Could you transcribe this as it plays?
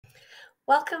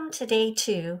Welcome to day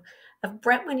 2 of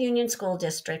Brentwood Union School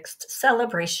District's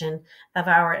celebration of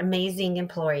our amazing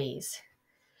employees.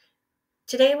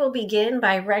 Today we'll begin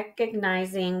by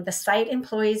recognizing the Site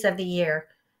Employees of the Year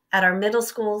at our middle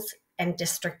schools and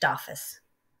district office.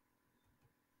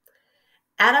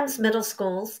 Adams Middle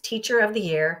School's Teacher of the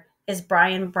Year is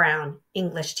Brian Brown,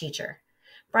 English teacher.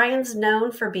 Brian's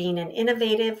known for being an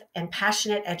innovative and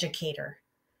passionate educator.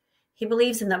 He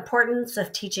believes in the importance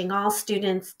of teaching all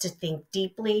students to think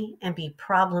deeply and be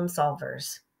problem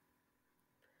solvers.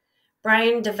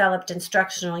 Brian developed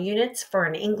instructional units for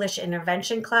an English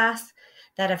intervention class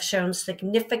that have shown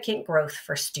significant growth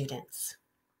for students.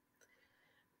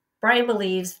 Brian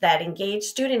believes that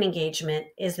student engagement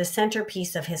is the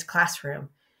centerpiece of his classroom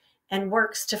and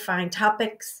works to find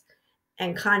topics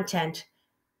and content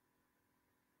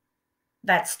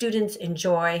that students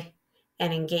enjoy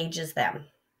and engages them.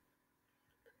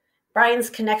 Brian's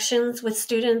connections with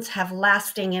students have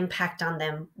lasting impact on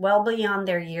them well beyond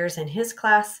their years in his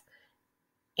class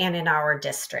and in our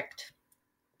district.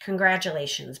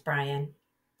 Congratulations, Brian.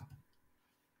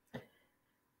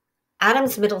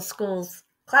 Adams Middle School's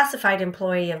Classified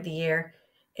Employee of the Year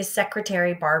is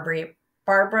Secretary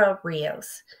Barbara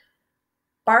Rios.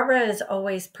 Barbara is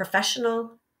always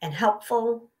professional and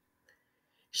helpful.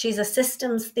 She's a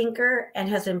systems thinker and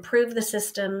has improved the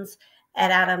systems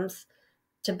at Adams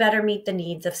to better meet the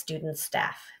needs of student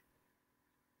staff.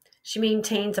 She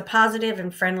maintains a positive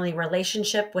and friendly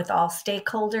relationship with all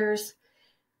stakeholders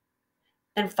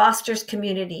and fosters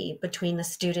community between the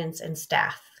students and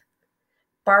staff.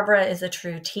 Barbara is a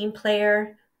true team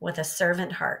player with a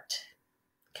servant heart.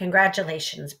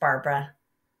 Congratulations, Barbara.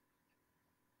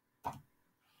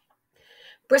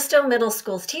 Bristow Middle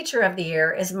School's Teacher of the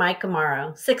Year is Mike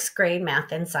Amaro, 6th grade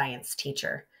math and science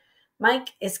teacher. Mike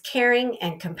is caring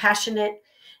and compassionate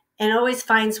and always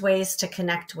finds ways to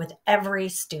connect with every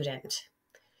student.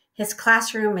 His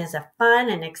classroom is a fun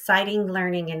and exciting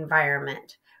learning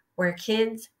environment where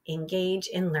kids engage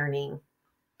in learning.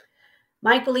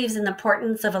 Mike believes in the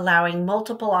importance of allowing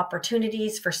multiple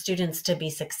opportunities for students to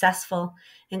be successful,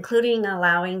 including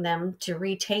allowing them to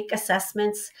retake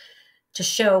assessments to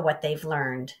show what they've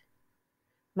learned.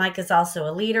 Mike is also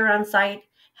a leader on site,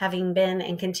 having been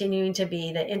and continuing to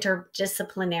be the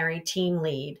interdisciplinary team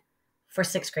lead for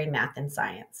 6th grade math and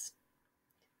science.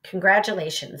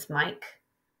 Congratulations, Mike.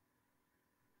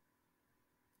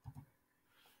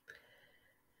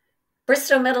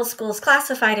 Bristow Middle School's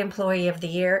Classified Employee of the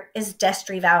Year is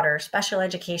Destri Vawter, Special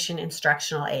Education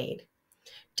Instructional Aide.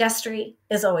 Destri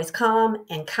is always calm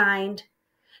and kind.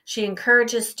 She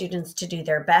encourages students to do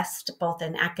their best, both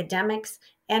in academics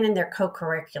and in their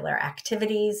co-curricular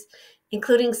activities,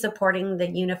 including supporting the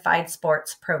Unified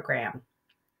Sports Program.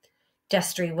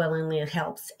 Destri willingly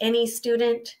helps any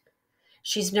student.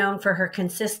 She's known for her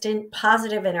consistent,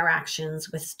 positive interactions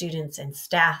with students and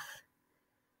staff.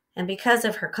 And because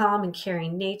of her calm and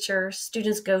caring nature,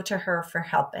 students go to her for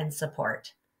help and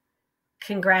support.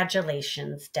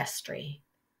 Congratulations, Destri.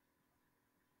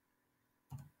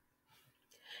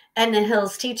 Edna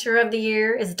Hill's Teacher of the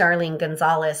Year is Darlene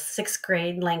Gonzalez, 6th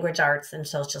grade language arts and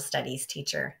social studies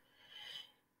teacher.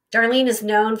 Darlene is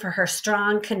known for her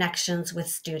strong connections with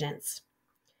students.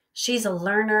 She's a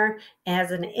learner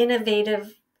and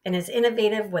is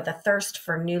innovative with a thirst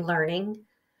for new learning.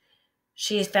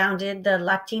 She founded the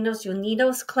Latinos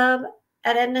Unidos Club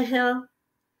at Edna Hill.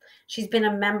 She's been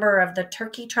a member of the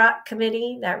Turkey Trot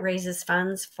Committee that raises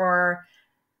funds for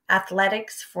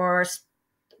athletics for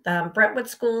Brentwood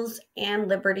schools and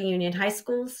Liberty Union High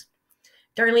schools.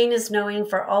 Darlene is known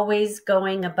for always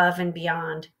going above and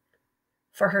beyond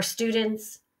for her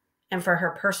students and for her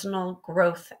personal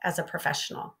growth as a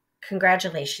professional.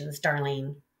 Congratulations,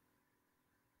 Darlene.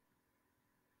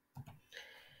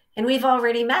 And we've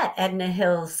already met Edna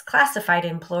Hill's Classified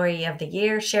Employee of the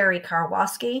Year, Sheri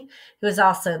Karwowski, who is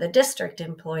also the District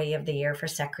Employee of the Year for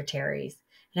secretaries.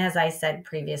 And as I said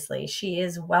previously, she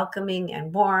is welcoming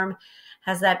and warm,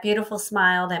 has that beautiful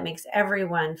smile that makes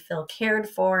everyone feel cared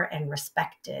for and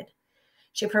respected.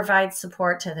 She provides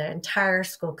support to the entire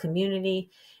school community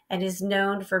and is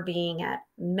known for being at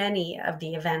many of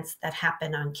the events that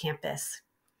happen on campus.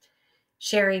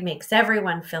 Sheri makes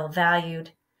everyone feel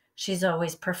valued. She's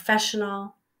always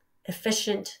professional,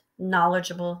 efficient,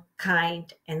 knowledgeable,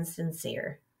 kind, and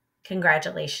sincere.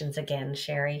 Congratulations again,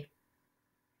 Sheri.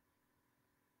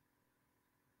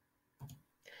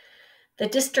 The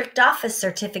District Office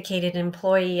Certificated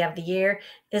Employee of the Year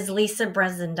is Lisa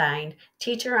Brizendine,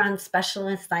 teacher on special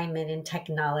assignment in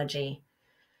technology.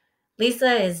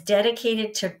 Lisa is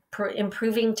dedicated to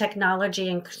improving technology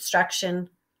instruction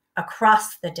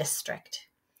across the district.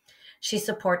 She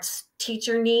supports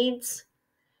teacher needs.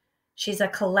 She's a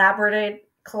collaborator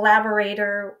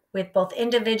with both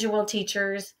individual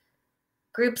teachers,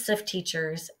 groups of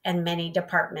teachers, and many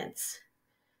departments.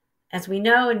 As we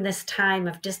know, in this time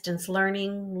of distance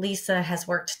learning, Lisa has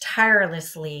worked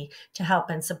tirelessly to help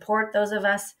and support those of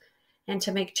us and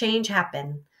to make change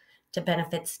happen to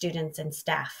benefit students and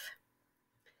staff.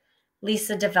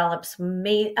 Lisa develops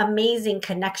amazing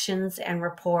connections and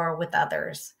rapport with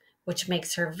others, which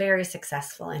makes her very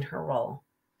successful in her role.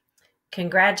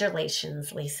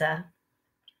 Congratulations, Lisa.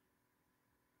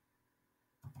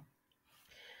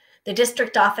 The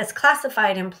district office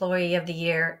classified employee of the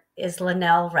year is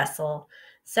Lynelle Russell,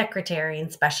 Secretary in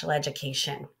Special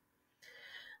Education.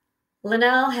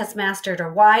 Lynelle has mastered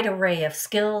a wide array of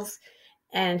skills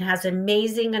and has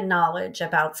amazing knowledge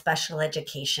about special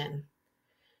education.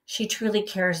 She truly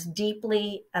cares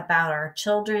deeply about our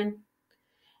children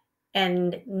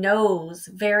and knows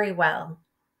very well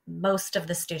most of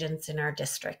the students in our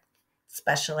district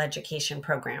special education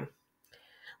program.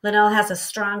 Lynelle has a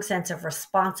strong sense of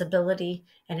responsibility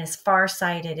and is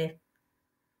farsighted,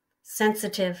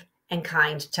 sensitive, and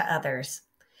kind to others.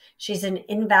 She's an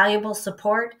invaluable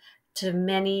support to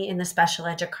many in the special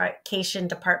education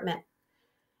department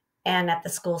and at the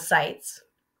school sites.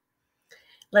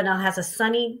 Lynelle has a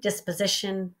sunny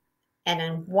disposition and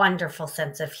a wonderful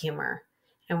sense of humor,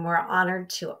 and we're honored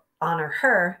to honor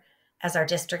her as our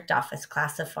district office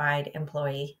classified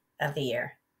employee of the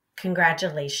year.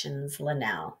 Congratulations,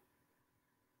 Lynelle.